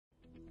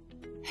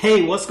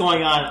Hey, what's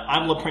going on?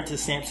 I'm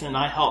LaPrentiss Demond and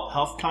I help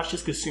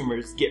health-conscious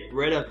consumers get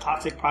rid of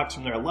toxic products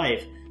from their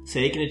life so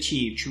they can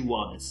achieve true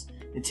wellness.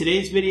 In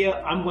today's video,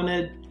 I'm going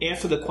to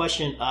answer the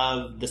question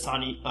of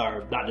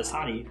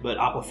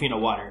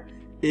Aquafina Water.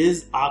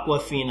 Is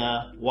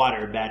Aquafina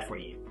Water bad for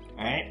you?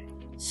 Alright?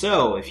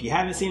 So, if you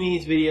haven't seen any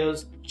of these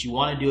videos, what you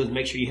want to do is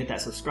make sure you hit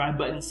that subscribe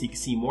button so you can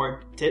see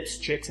more tips,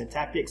 tricks, and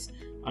tactics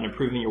on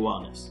improving your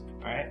wellness.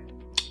 Alright?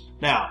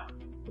 Now,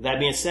 with that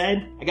being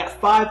said, I got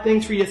 5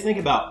 things for you to think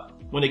about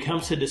when it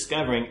comes to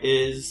discovering,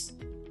 is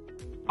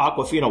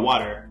Aquafina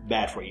Water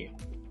bad for you?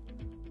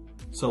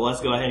 So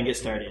let's go ahead and get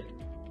started.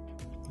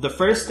 The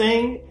first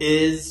thing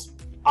is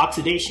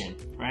oxidation,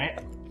 right?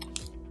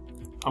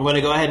 I'm going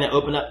to go ahead and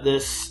open up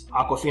this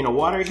Aquafina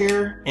Water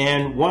here,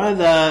 and one of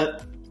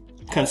the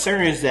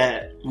concerns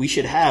that we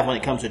should have when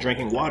it comes to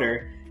drinking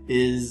water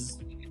is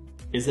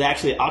it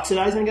actually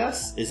oxidizing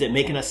us? Is it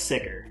making us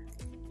sicker?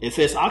 If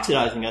it's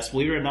oxidizing us,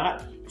 believe it or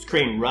not, it's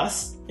creating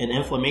rust and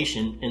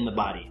inflammation in the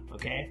body,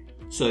 okay?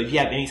 So if you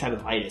have any type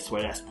of itis,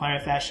 whether that's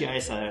plantar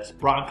fasciitis, whether that's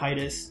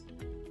bronchitis,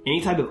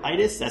 any type of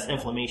itis, that's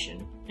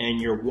inflammation.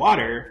 And your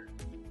water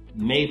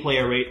may play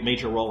a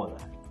major role in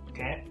that,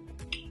 okay?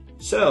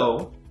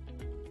 So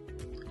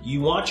you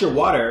want your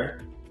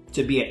water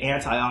to be an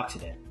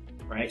antioxidant,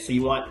 right? So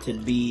you want to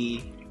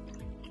be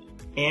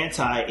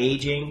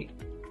anti-aging.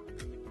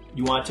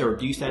 You want to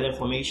reduce that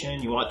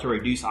inflammation. You want to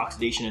reduce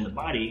oxidation in the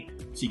body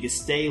so you can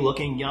stay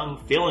looking young,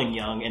 feeling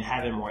young, and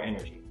having more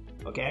energy,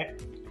 okay?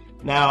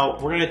 Now,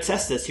 we're going to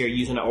test this here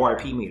using an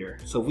ORP meter.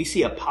 So if we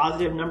see a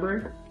positive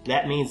number,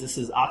 that means this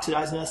is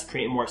oxidizing us,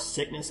 creating more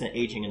sickness and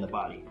aging in the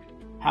body.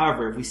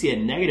 However, if we see a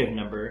negative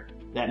number,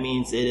 that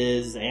means it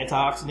is an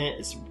antioxidant,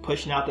 it's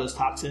pushing out those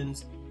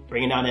toxins,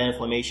 bringing down that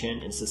inflammation,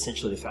 and it's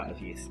essentially the fountain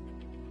of youth.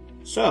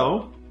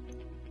 So,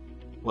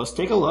 let's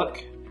take a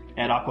look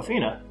at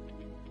Aquafina.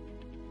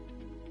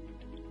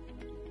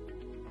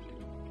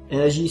 And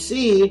as you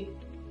see,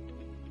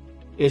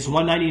 it's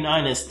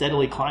 199 and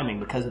steadily climbing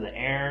because of the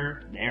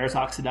air. The air is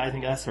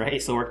oxidizing us,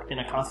 right? So we're in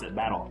a constant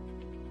battle.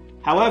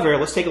 However,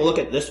 let's take a look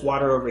at this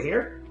water over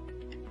here.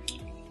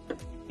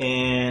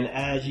 And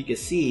as you can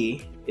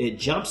see, it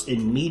jumps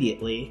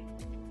immediately.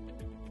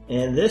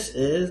 And this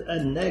is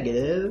a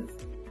negative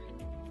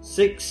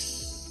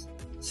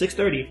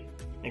 630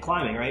 and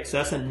climbing, right? So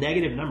that's a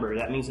negative number.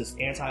 That means it's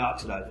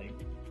antioxidizing.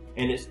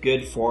 And it's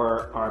good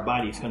for our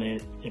body. It's going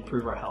to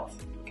improve our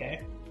health,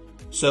 okay?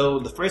 So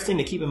the first thing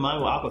to keep in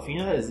mind with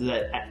Aquafina is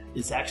that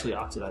it's actually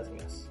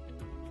oxidizing us.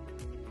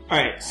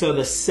 Alright, so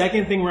the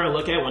second thing we're going to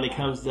look at when it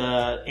comes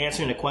to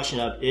answering the question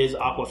of, is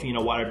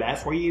Aquafina Water bad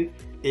for you,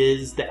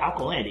 is the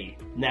alkalinity.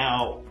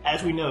 Now,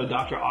 as we know,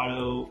 Dr.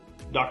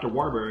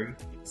 Warburg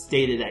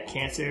stated that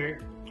cancer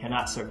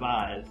cannot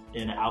survive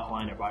in an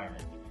alkaline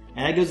environment.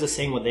 And that goes the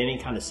same with any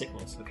kind of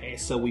sickness, okay?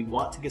 So we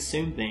want to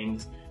consume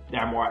things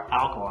that are more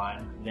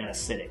alkaline than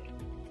acidic.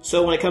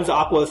 So when it comes to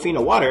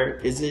Aquafina Water,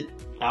 is it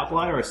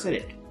alkaline or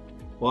acidic?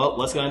 Well,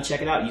 let's go ahead and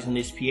check it out using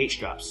these pH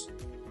drops.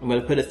 I'm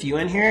going to put a few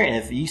in here, and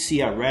if you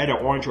see a red or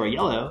orange or a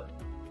yellow,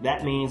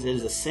 that means it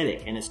is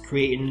acidic and it's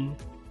creating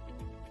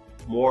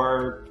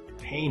more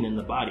pain in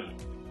the body,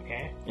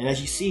 okay? And as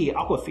you see,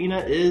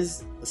 Aquafina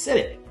is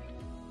acidic.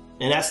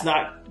 And that's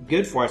not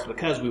good for us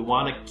because we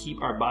want to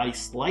keep our body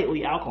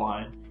slightly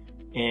alkaline.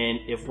 And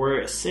if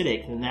we're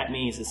acidic, then that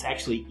means it's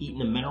actually eating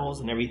the minerals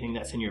and everything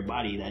that's in your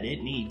body that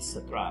it needs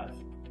to thrive.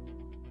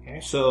 Okay,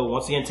 so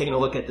once again, taking a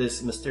look at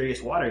this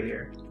mysterious water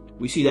here,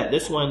 we see that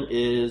this one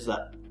is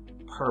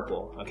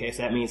purple. Okay,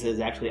 so that means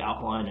it's actually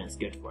alkaline and it's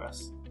good for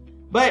us.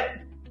 But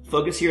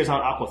focus here is on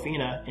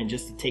Aquafina, and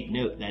just to take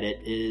note that it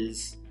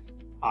is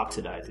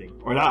oxidizing.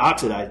 Or not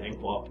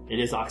oxidizing, well, it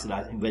is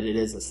oxidizing, but it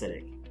is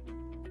acidic.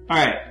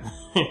 Alright,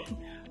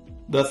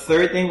 the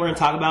third thing we're going to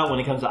talk about when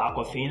it comes to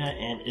Aquafina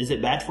and is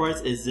it bad for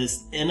us is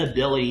this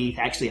inability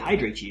to actually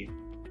hydrate you.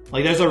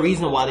 Like, there's a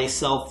reason why they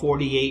sell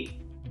 48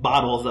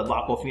 bottles of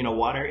Aquafina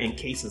water in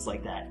cases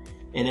like that.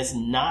 And it's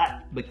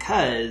not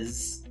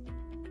because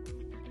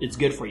it's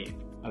good for you,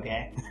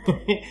 okay?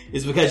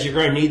 It's because you're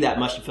going to need that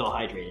much to feel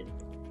hydrated.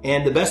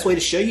 And the best way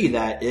to show you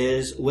that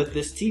is with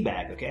this tea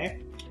bag, okay?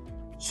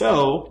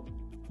 So,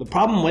 the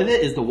problem with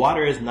it is the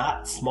water is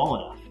not small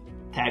enough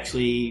to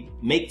actually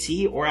make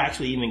tea or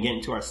actually even get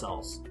into our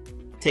cells.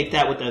 Take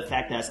that with the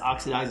fact that it's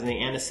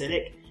oxidizing and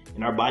acidic,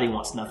 and our body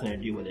wants nothing to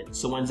do with it.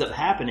 So what ends up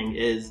happening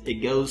is it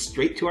goes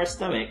straight to our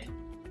stomach,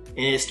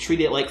 and it's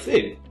treated like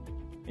food.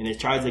 And it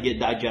tries to get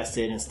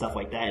digested and stuff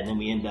like that, and then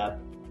we end up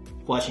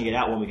flushing it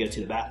out when we go to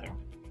the bathroom.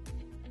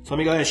 So let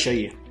me go ahead and show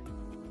you.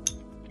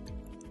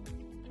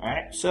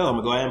 Alright, so I'm going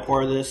to go ahead and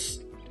pour this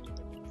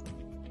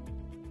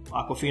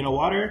Aquafina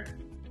water.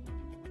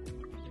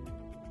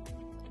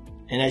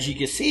 And as you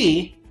can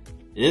see,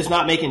 it is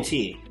not making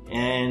tea.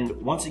 And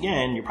once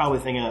again, you're probably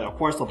thinking, of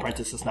course,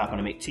 LaPrentiss is not going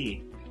to make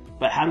tea.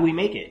 But how do we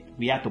make it?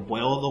 We have to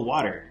boil the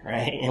water,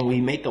 right? And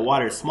we make the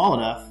water small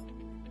enough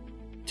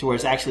to where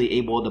it's actually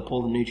able to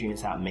pull the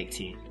nutrients out and make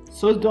tea.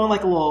 So it's doing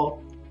like a little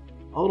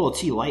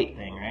tea light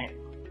thing, right?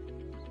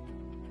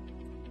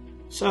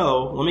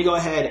 So let me go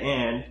ahead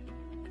and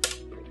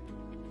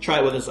try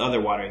it with this other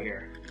water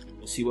here.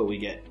 Let's see what we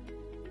get.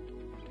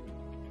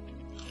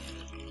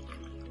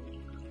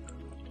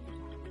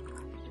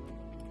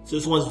 So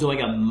this one's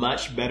doing a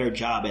much better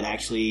job at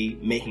actually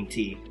making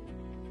tea.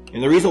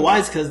 And the reason why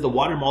is because the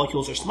water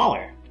molecules are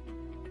smaller.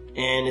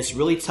 And it's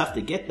really tough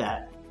to get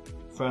that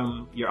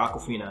from your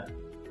Aquafina.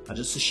 Now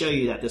just to show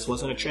you that this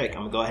wasn't a trick,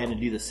 I'm gonna go ahead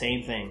and do the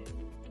same thing.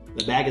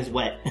 The bag is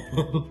wet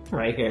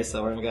right here,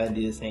 so we're gonna go ahead and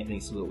do the same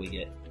thing, see what we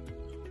get.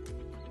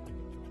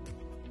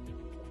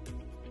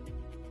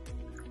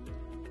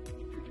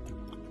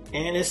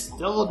 And it's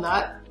still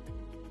not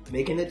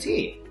making the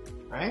tea,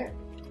 right?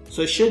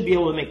 So it should be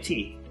able to make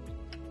tea.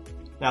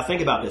 Now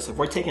think about this, if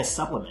we're taking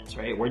supplements,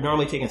 right? We're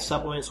normally taking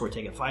supplements, we're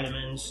taking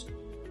vitamins,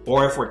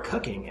 or if we're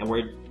cooking and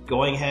we're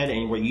going ahead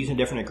and we're using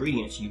different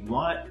ingredients, you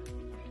want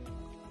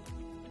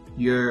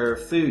your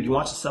food, you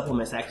want your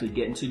supplements to actually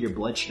get into your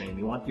bloodstream.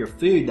 You want your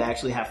food to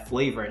actually have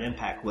flavor and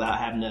impact without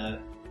having to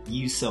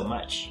use so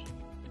much.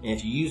 And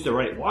if you use the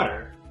right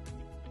water,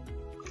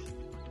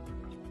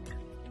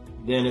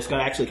 then it's going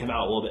to actually come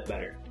out a little bit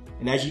better.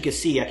 And as you can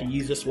see, I can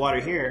use this water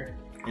here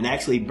and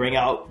actually bring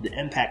out the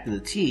impact of the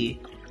tea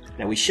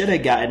that we should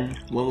have gotten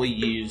when we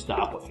used the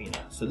Aquafina.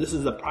 So this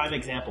is a prime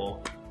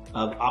example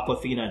of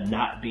Aquafina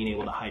not being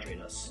able to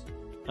hydrate us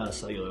at a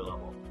cellular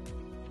level.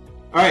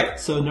 Alright,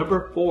 so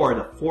number 4,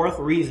 the fourth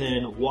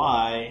reason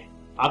why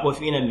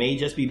Aquafina may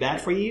just be bad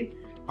for you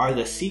are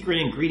the secret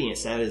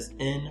ingredients that is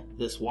in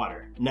this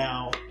water.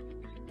 Now,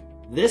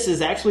 this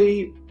is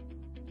actually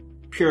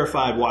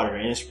purified water,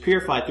 and it's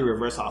purified through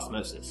reverse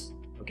osmosis,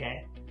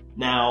 okay?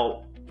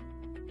 Now,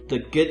 the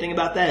good thing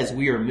about that is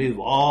we remove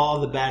all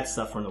the bad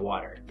stuff from the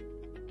water.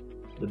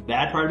 The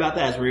bad part about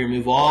that is we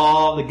remove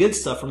all the good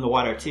stuff from the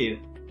water too.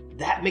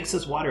 That makes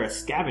this water a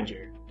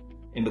scavenger.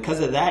 And because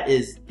of that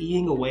is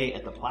eating away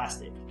at the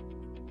plastic.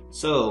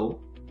 So,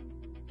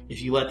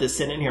 if you let this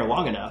sit in here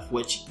long enough,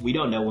 which we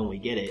don't know when we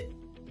get it,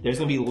 there's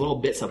going to be little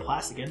bits of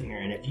plastic in here.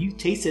 And if you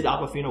tasted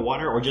Aquafina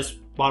water or just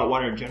bottled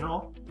water in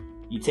general,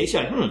 you taste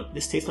it like,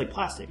 this tastes like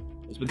plastic.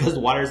 It's because the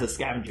water is a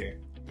scavenger.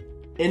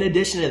 In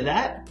addition to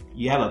that,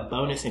 you have a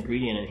bonus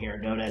ingredient in here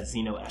known as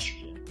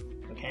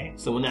xenoestrogen. Okay?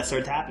 So when that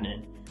starts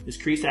happening, this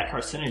creates that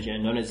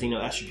carcinogen known as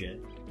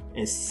xenoestrogen.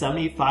 And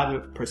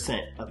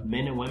 75% of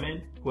men and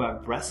women who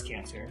have breast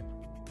cancer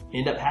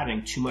end up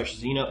having too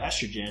much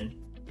xenoestrogen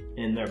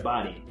in their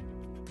body.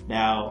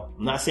 Now,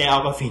 I'm not saying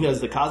Aquafina is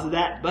the cause of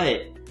that,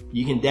 but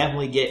you can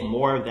definitely get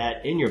more of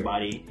that in your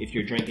body if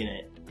you're drinking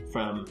it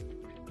from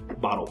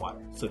bottled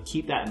water. So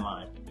keep that in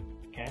mind,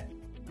 okay?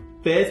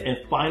 Fifth and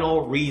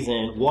final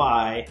reason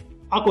why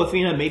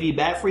Aquafina may be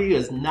bad for you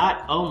is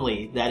not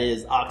only that it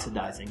is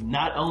oxidizing,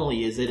 not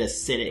only is it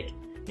acidic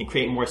and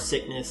create more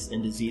sickness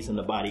and disease in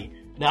the body,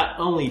 not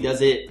only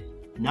does it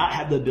not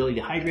have the ability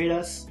to hydrate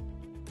us,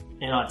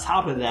 and on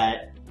top of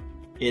that,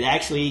 it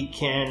actually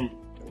can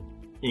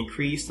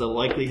increase the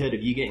likelihood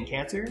of you getting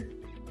cancer,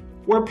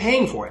 we're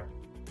paying for it.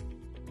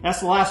 That's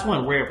the last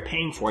one, we're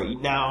paying for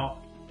it.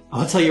 Now,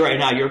 I'll tell you right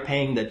now, you're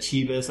paying the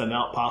cheapest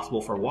amount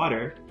possible for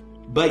water,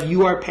 but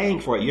you are paying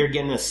for it. You're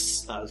getting a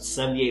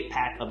 78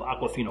 pack of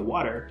Aquafina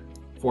water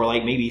for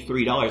like maybe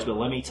 $3, but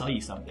let me tell you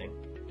something.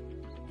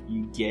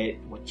 You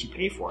get what you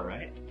pay for,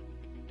 right?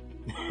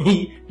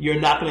 You're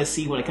not going to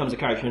see, when it comes to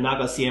cars, you're not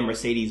going to see a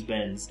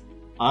Mercedes-Benz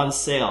on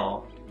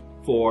sale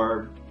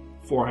for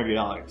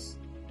 $400,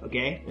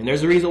 okay? And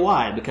there's a reason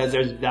why, because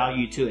there's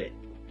value to it.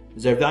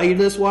 Is there value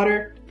to this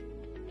water?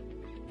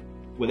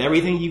 With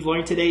everything you've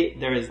learned today,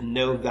 there is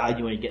no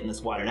value in getting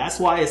this water. That's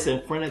why it's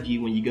in front of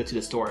you when you go to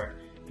the store.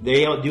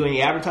 They don't do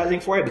any advertising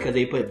for it because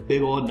they put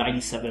big old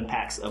 97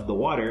 packs of the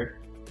water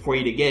for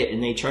you to get,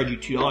 and they charge you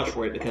 $2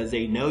 for it because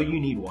they know you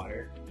need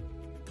water.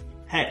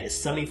 Heck, it's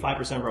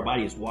 75% of our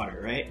body is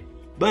water, right?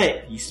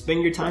 But you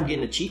spend your time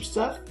getting the cheap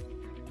stuff,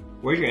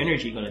 where's your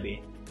energy going to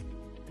be?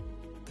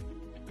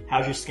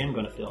 How's your skin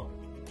going to feel?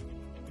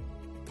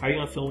 How are you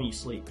going to feel when you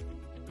sleep?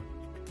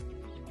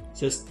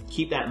 So just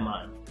keep that in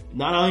mind.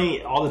 Not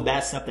only all the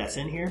bad stuff that's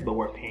in here, but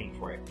we're paying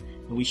for it.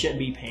 And we shouldn't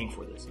be paying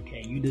for this,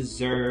 okay? You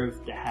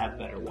deserve to have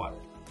better water.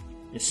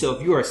 And so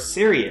if you are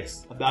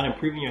serious about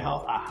improving your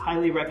health, I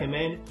highly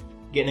recommend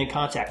getting in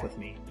contact with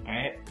me, all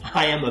right?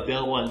 I am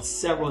available on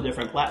several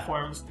different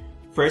platforms.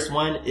 First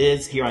one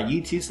is here on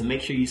YouTube, so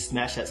make sure you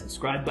smash that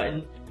subscribe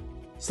button.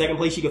 Second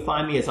place you can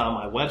find me is on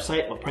my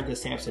website,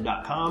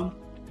 LaPrentissDemond.com.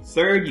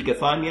 Third, you can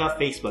find me on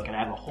Facebook, and I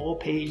have a whole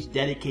page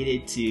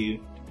dedicated to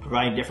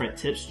providing different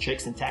tips,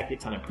 tricks, and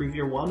tactics on improve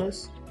your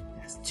wellness.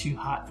 That's too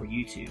hot for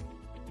YouTube.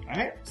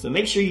 Alright, so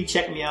make sure you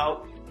check me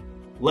out.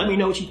 Let me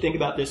know what you think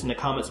about this in the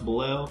comments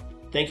below.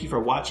 Thank you for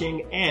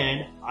watching,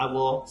 and I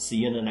will see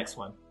you in the next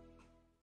one.